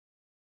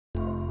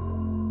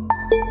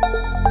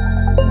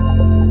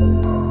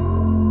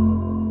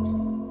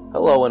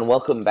Hello and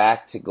welcome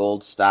back to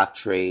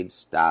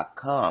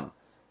goldstocktrades.com.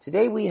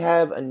 Today we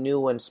have a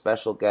new and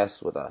special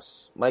guest with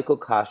us, Michael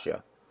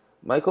Coscia.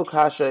 Michael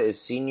Coscia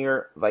is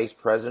Senior Vice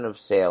President of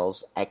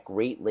Sales at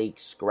Great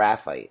Lakes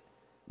Graphite,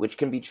 which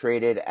can be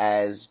traded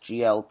as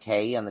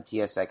GLK on the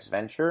TSX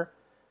Venture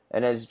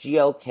and as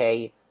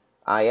GLKIF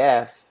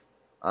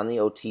on the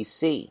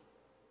OTC.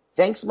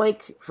 Thanks,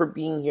 Mike, for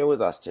being here with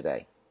us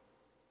today.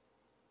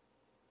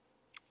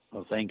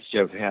 Well, thanks,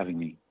 Joe, for having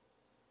me.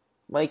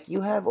 Mike,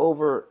 you have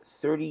over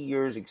 30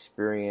 years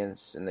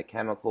experience in the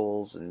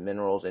chemicals and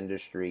minerals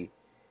industry.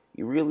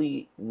 You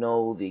really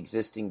know the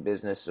existing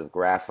business of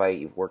graphite.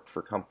 You've worked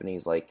for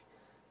companies like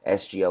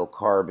SGL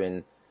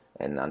Carbon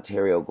and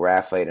Ontario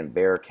Graphite and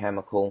Bayer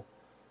Chemical.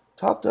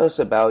 Talk to us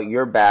about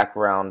your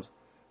background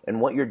and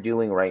what you're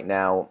doing right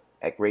now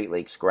at Great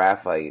Lakes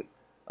Graphite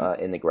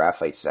in the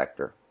graphite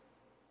sector.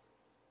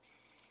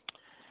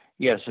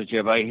 Yeah, so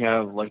Jeb, I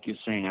have, like you're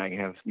saying, I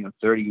have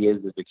 30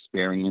 years of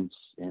experience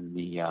in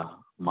the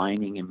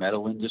mining and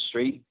metal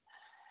industry,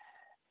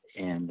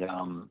 and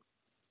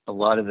a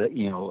lot of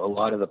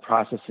the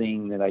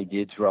processing that I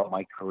did throughout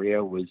my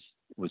career was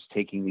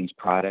taking these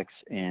products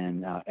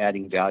and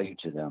adding value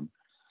to them.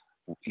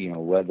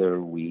 Whether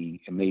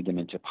we made them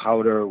into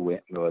powder,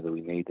 whether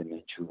we made them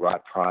into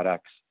wrought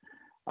products.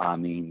 I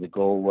mean, the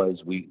goal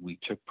was we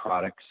took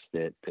products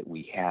that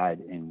we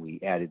had and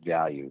we added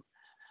value.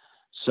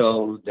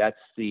 So that's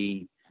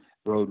the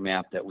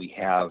roadmap that we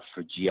have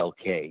for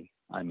GLK.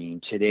 I mean,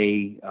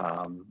 today,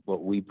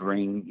 what we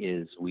bring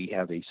is we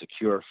have a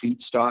secure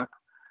feedstock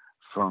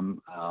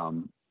from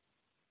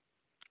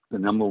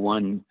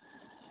the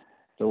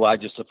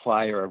largest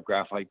supplier of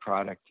graphite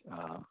product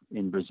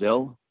in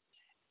Brazil.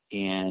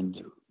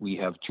 And we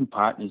have two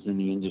partners in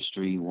the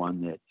industry,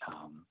 one that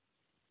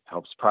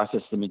helps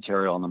process the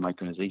material on the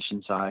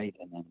micronization side,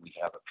 and then we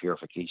have a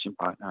purification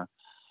partner.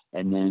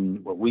 And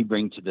then what we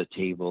bring to the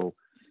table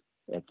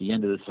at the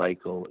end of the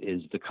cycle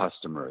is the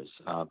customers.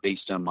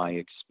 Based on my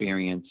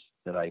experience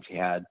that I've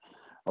had,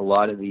 a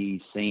lot of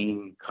the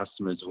same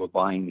customers who are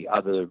buying the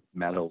other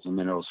metals and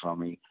minerals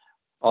from me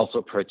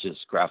also purchase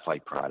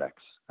graphite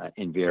products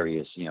in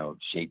various,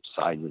 shapes,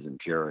 sizes, and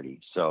purity.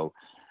 So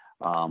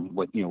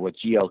what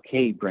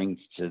GLK brings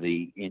to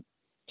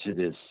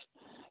this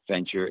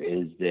venture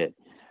is that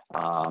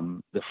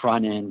the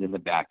front end and the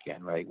back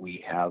end, right?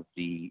 We have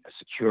the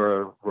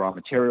secure raw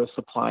material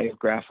supply of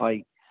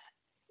graphite,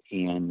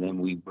 and then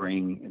we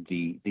bring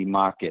the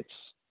markets,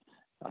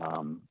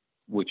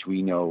 which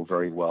we know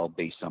very well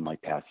based on my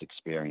past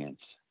experience.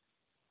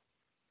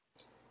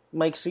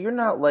 Mike, so you're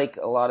not like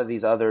a lot of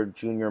these other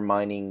junior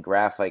mining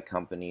graphite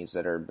companies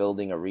that are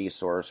building a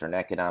resource or an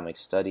economic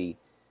study.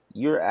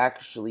 You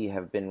actually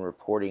have been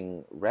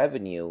reporting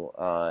revenue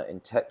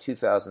in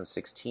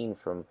 2016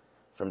 from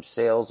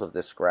sales of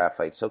this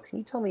graphite. So can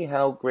you tell me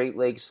how Great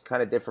Lakes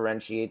kind of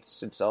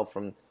differentiates itself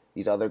from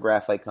these other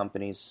graphite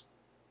companies?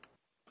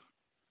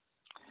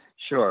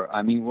 Sure.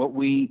 I mean, what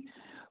we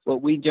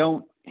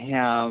don't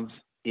have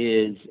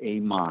is a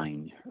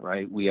mine,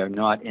 right? We are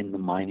not in the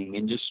mining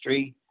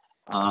industry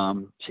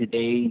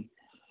today,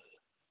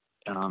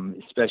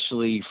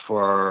 especially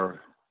for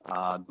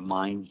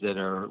mines that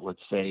are, let's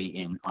say,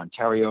 in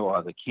Ontario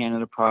or the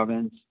Canada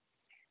province.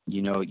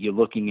 You're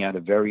looking at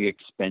a very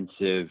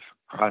expensive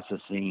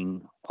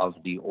processing of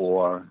the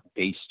ore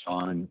based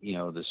on,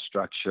 the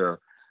structure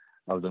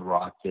of the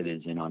rock that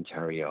is in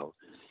Ontario.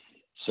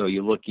 So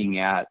you're looking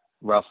at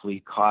roughly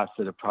costs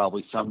that are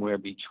probably somewhere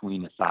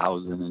between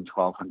 $1,000 and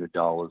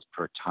 $1,200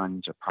 per ton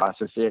to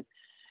process it.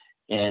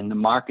 And the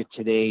market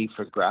today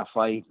for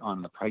graphite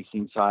on the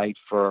pricing side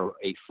for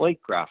a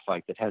flake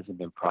graphite that hasn't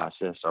been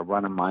processed or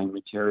run a mine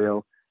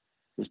material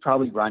is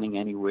probably running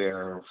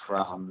anywhere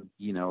from,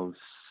 $700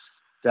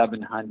 to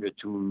 $1,100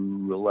 to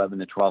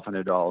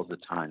 $1,200 a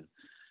ton.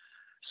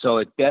 So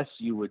at best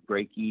you would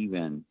break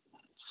even.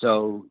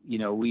 So,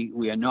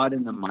 we are not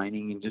in the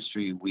mining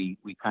industry. We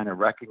kind of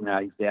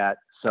recognized that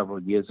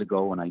several years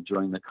ago when I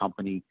joined the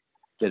company,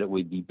 that it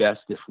would be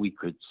best if we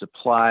could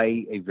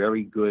supply a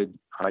very good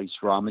price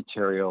raw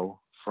material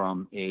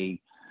from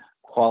a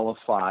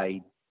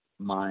qualified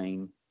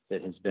mine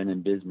that has been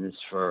in business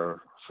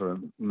for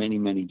many,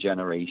 many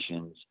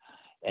generations,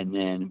 and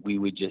then we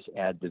would just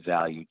add the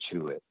value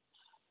to it.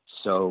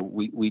 So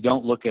we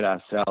don't look at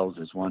ourselves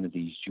as one of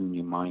these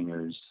junior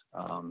miners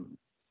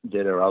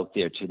that are out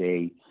there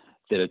today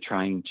that are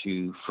trying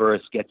to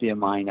first get their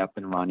mine up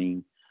and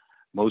running.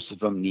 Most of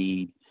them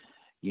need,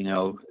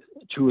 2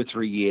 or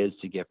 3 years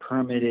to get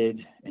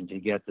permitted and to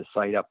get the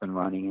site up and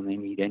running, and they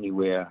need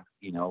anywhere,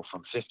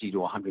 from $50 to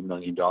 $100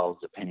 million,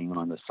 depending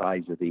on the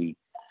size of the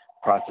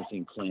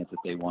processing plant that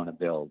they want to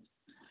build.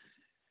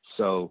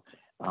 So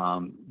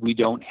we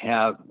don't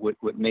have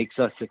what makes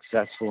us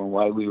successful, and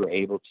why we were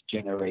able to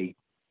generate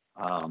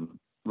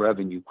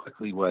revenue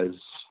quickly was,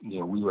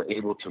 we were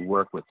able to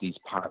work with these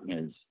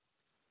partners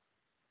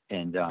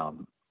and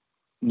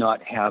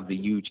not have the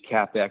huge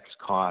CapEx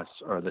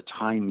costs or the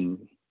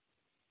timeline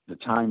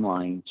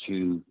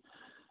to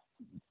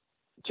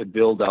to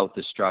build out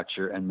the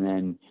structure and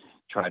then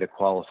try to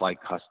qualify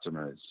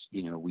customers.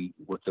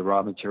 With the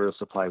raw material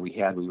supply we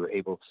had, we were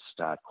able to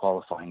start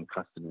qualifying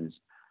customers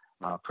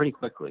pretty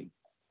quickly.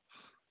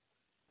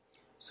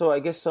 So I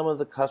guess some of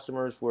the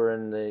customers were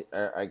in the,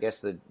 I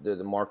guess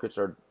the markets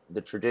are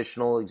the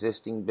traditional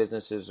existing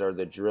businesses are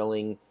the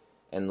drilling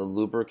and the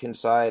lubricant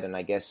side, and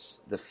I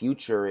guess the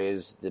future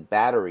is the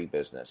battery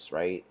business,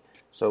 right?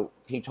 So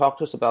can you talk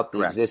to us about the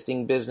Correct.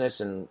 existing business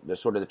and the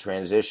sort of the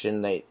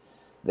transition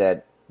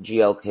that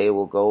GLK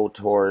will go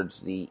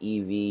towards the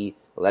EV,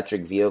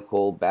 electric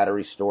vehicle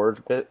battery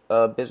storage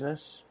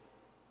business?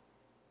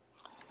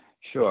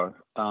 Sure.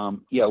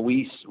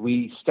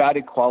 We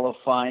started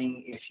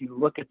qualifying. If you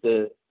look at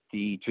the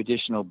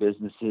traditional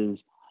businesses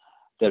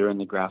that are in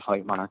the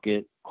graphite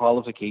market,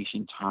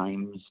 qualification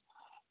times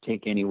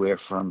take anywhere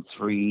from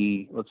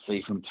 3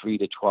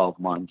 to 12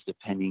 months,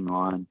 depending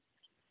on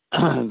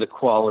the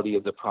quality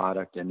of the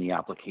product and the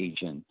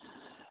application.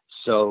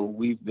 So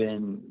we've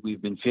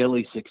been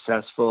fairly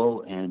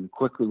successful, and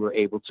quickly we're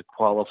able to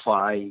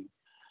qualify,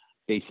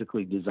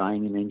 basically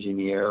design and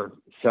engineer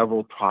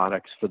several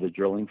products for the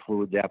drilling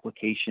fluids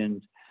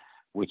applications,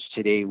 which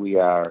today we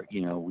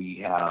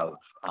have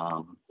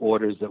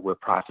orders that we're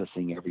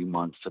processing every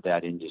month for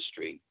that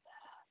industry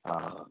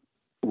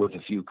with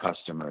a few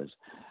customers.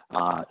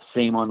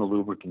 Same on the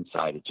lubricant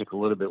side. It took a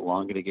little bit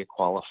longer to get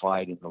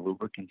qualified in the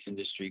lubricants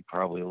industry,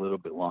 probably a little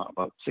bit long,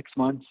 about 6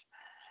 months.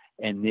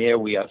 And there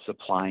we are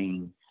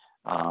supplying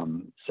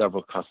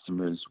several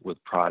customers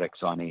with products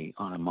on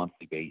a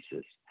monthly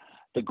basis.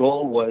 The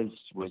goal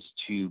was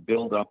to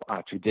build up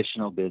our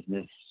traditional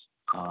business,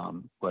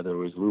 whether it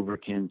was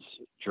lubricants,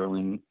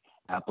 drilling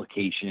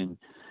application,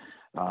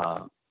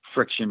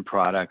 friction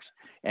products,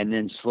 and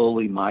then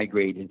slowly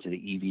migrate into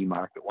the EV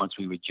market once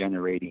we were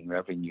generating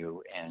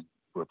revenue and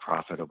were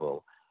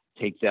profitable.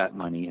 Take that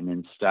money and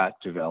then start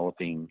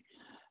developing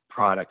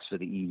products for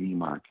the EV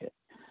market.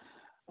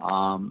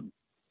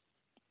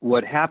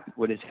 What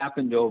has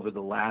happened over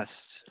the last,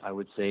 I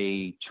would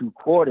say, 2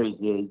 quarters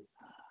is,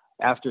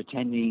 after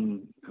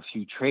attending a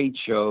few trade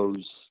shows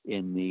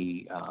in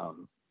the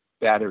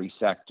battery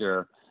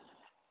sector,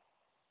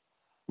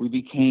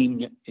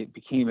 it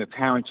became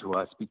apparent to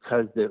us,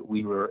 because that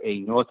we were a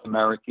North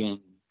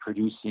American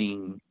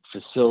producing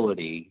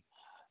facility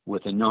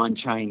with a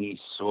non-Chinese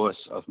source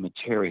of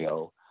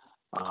material.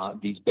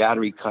 These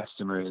battery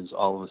customers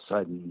all of a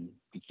sudden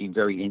became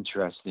very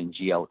interested in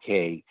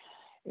GLK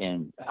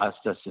and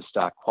asked us to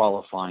start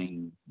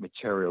qualifying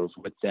materials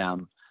with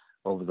them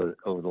over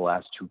the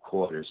last 2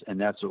 quarters,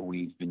 and that's what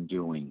we've been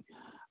doing.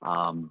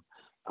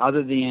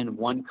 Other than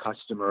one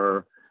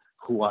customer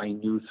who I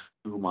knew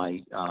through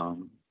my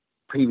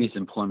previous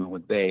employment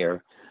with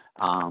Bayer,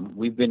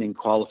 we've been in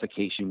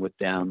qualification with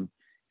them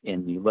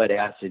in the lead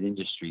acid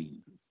industry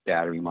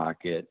battery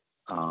market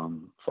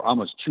for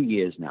almost 2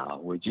 years now.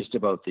 We're just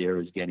about there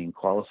as getting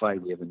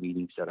qualified. We have a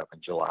meeting set up in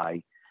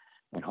July,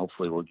 and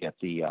hopefully we'll get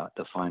the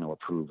final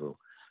approval.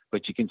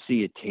 But you can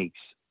see it takes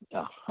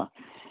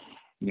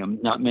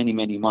not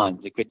many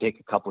months. It could take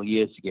a couple of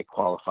years to get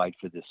qualified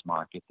for this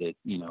market that,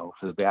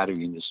 for the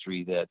battery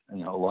industry, that,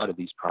 a lot of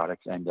these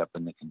products end up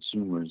in the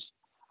consumers'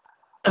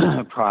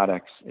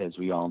 products, as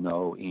we all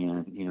know.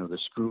 And, the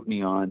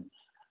scrutiny on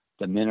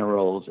the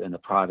minerals and the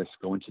products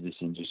going to this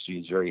industry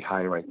is very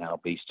high right now,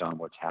 based on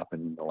what's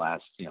happened in the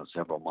last,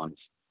 several months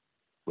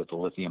with the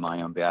lithium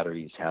ion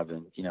batteries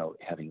having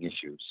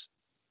issues.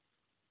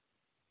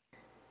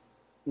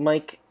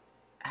 Mike,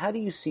 how do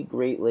you see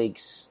Great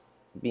Lakes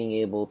being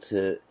able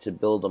to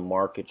build a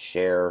market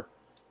share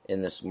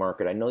in this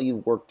market? I know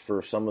you've worked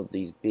for some of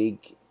these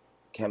big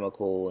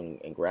chemical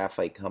and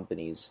graphite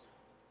companies.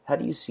 How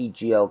do you see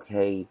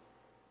GLK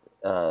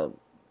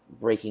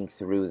breaking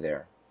through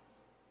there?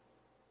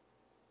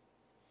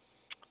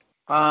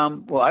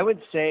 Well, I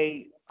would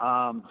say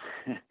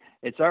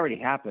it's already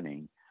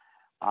happening.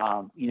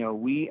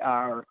 We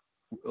are,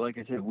 like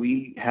I said,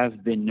 we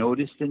have been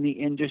noticed in the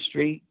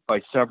industry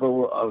by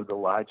several of the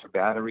larger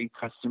battery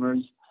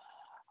customers.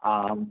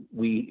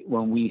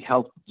 When we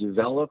helped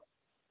develop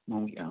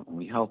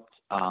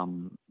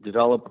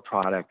a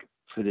product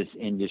for this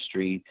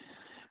industry,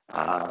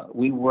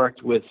 we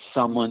worked with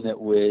someone that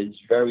was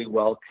very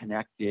well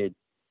connected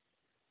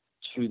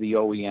to the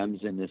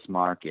OEMs in this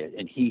market,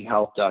 and he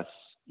helped us,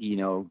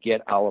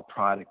 get our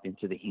product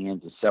into the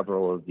hands of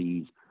several of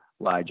these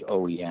large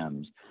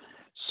OEMs.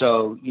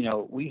 So,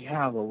 we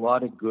have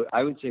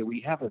I would say we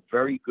have a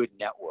very good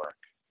network,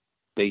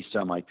 based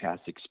on my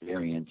past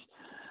experience,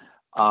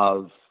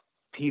 of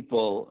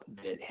people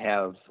that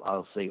have,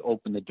 I'll say,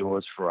 opened the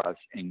doors for us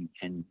and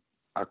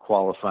are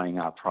qualifying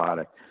our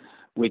product,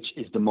 which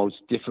is the most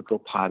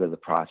difficult part of the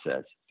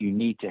process. You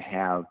need to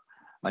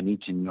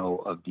know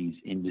of these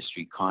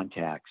industry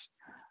contacts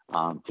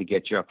to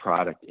get your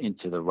product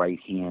into the right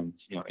hands,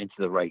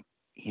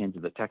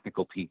 of the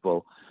technical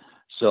people,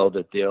 so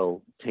that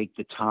they'll take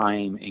the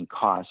time and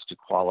cost to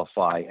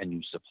qualify a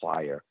new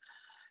supplier.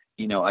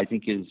 I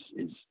think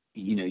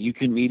you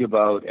can read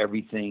about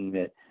everything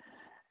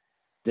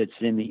that's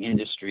in the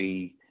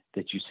industry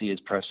that you see as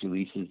press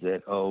releases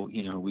that,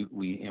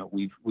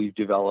 we've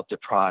developed a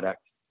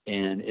product,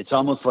 and it's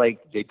almost like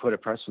they put a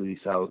press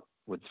release out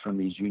from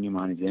these union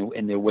miners,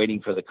 and they're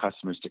waiting for the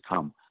customers to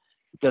come.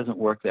 It doesn't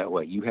work that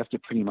way. You have to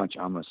pretty much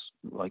almost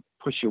like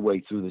push your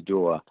way through the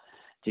door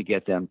to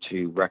get them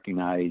to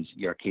recognize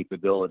your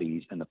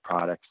capabilities and the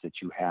products that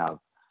you have,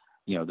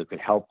 that could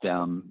help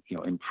them,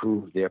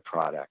 improve their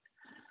product.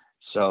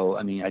 So,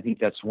 I mean, I think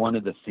that's one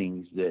of the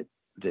things that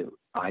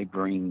I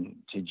bring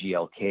to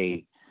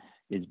GLK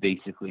is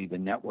basically the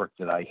network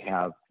that I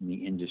have in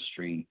the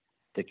industry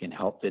that's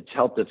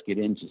helped us get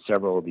into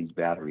several of these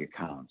battery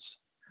accounts.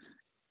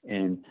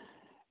 And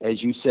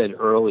as you said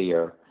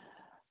earlier,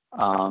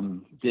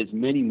 there's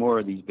many more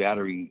of these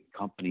battery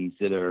companies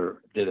that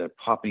are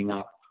popping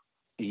up,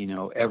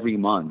 every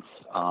month,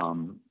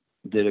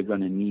 that are going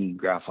to need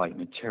graphite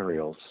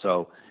materials.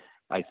 So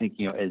I think,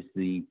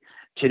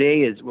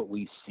 today is what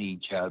we see,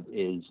 Jeb,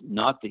 is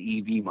not the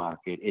EV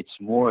market. It's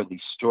more the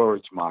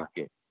storage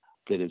market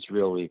that has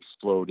really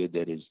exploded,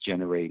 that is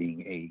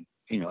generating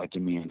a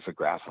demand for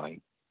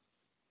graphite.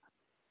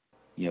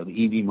 The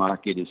EV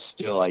market is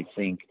still, I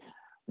think,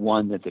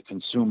 one that the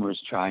consumer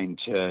is trying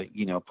to,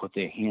 put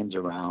their hands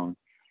around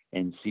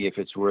and see if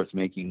it's worth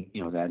making,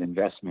 that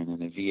investment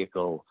in a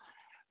vehicle,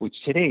 which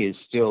today is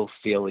still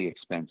fairly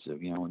expensive,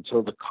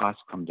 until the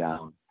costs come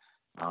down.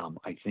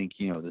 I think,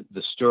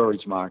 the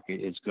storage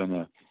market is going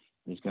to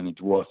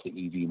dwarf the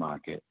EV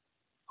market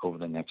over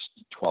the next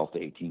 12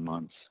 to 18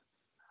 months.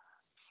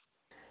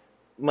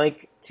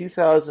 Mike,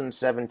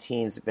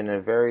 2017 has been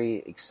a very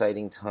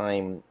exciting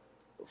time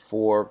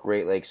for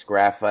Great Lakes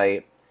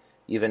Graphite.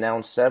 You've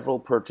announced several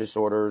purchase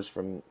orders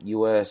from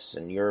U.S.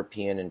 and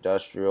European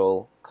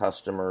industrial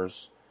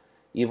customers.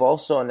 You've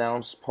also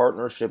announced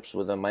partnerships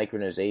with a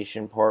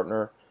micronization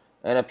partner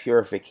and a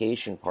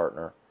purification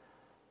partner.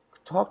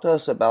 Talk to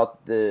us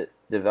about the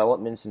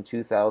developments in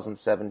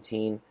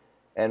 2017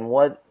 and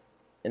what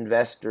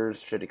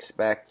investors should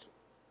expect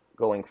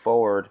going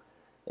forward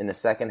in the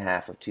second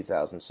half of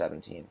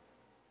 2017.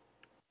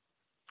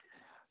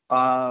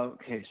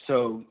 Okay,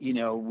 so,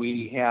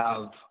 we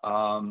have,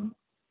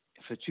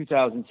 for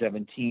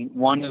 2017,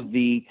 one of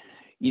the,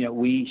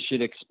 they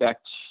should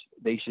expect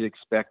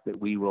that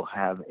we will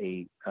have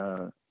a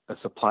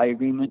supply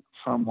agreement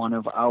from one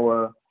of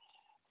our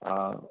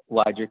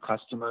larger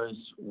customers,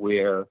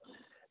 where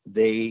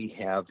they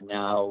have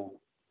now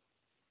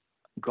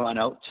gone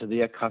out to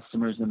their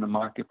customers in the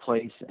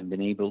marketplace and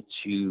been able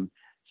to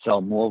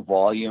sell more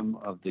volume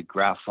of the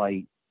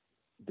graphite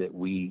that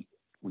we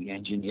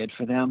engineered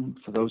for them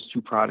for those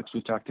two products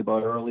we talked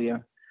about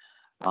earlier,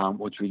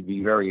 which would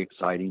be very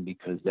exciting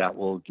because that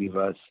will give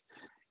us,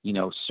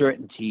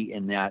 certainty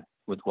in that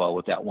with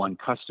that one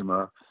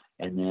customer,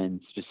 and then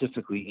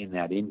specifically in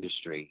that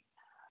industry.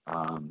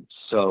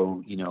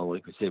 So,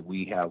 like I said,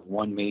 we have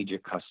one major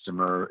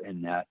customer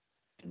in that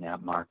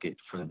market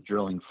for the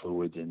drilling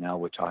fluids, and now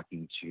we're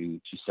talking to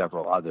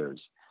several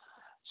others.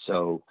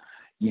 So,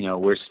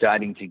 we're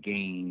starting to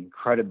gain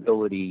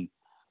credibility,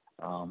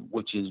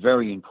 which is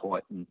very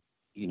important,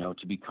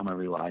 to become a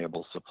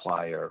reliable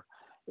supplier.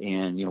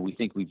 And, we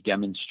think we've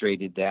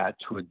demonstrated that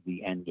towards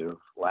the end of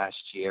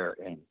last year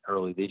and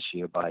early this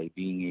year by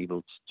being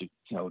able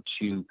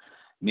to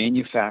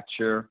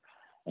manufacture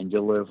and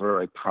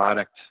deliver a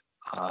product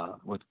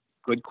with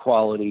good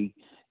quality.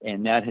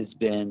 And that has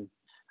been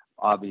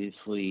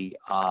obviously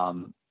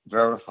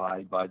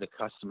verified by the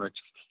customer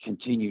to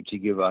continue to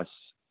give us,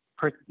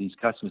 these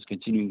customers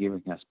continuing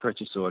giving us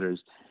purchase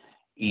orders.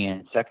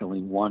 And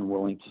secondly, one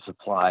willing to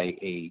supply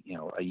a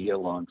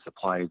year-long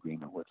supply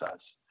agreement with us.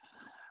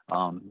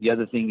 The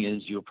other thing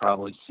is you'll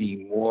probably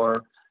see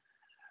more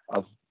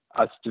of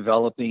us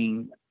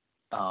developing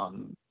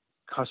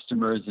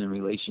customers and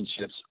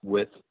relationships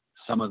with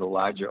some of the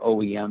larger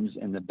OEMs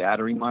in the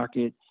battery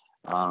market.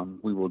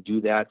 We will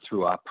do that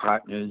through our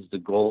partners. The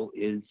goal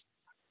is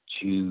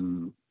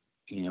to,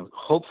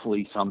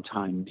 hopefully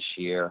sometime this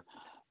year,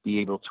 be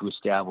able to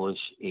establish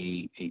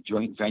a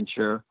joint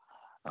venture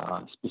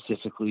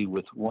specifically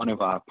with one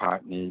of our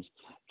partners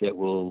that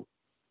will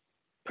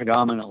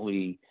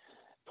predominantly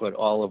put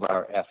all of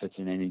our efforts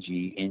and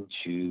energy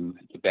into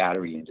the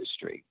battery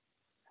industry.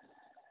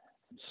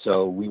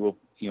 So we will,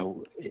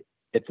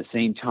 at the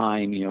same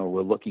time,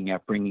 we're looking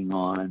at bringing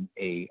on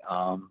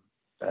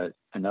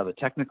another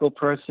technical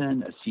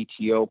person, a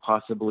CTO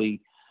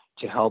possibly,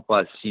 to help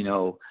us,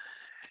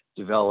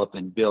 develop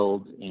and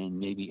build and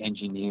maybe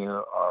engineer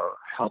or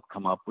help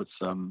come up with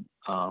some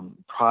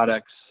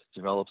products,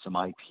 develop some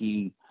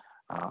IP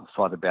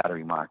for the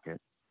battery market.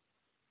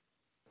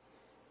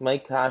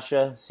 Mike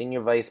Coscia,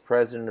 Senior Vice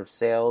President of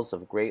Sales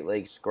of Great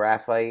Lakes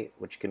Graphite,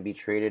 which can be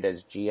traded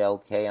as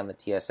GLK on the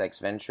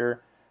TSX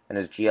Venture and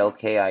as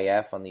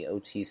GLKIF on the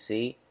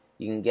OTC.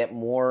 You can get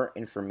more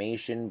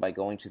information by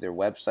going to their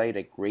website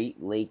at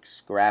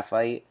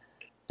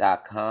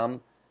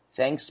greatlakesgraphite.com.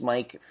 Thanks,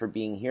 Mike, for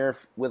being here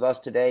with us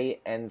today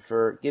and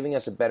for giving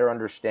us a better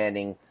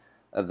understanding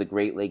of the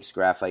Great Lakes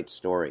Graphite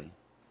story.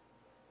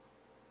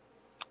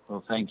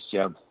 Well, thanks,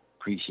 Jeb.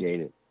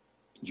 Appreciate it.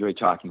 Enjoy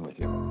talking with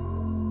you.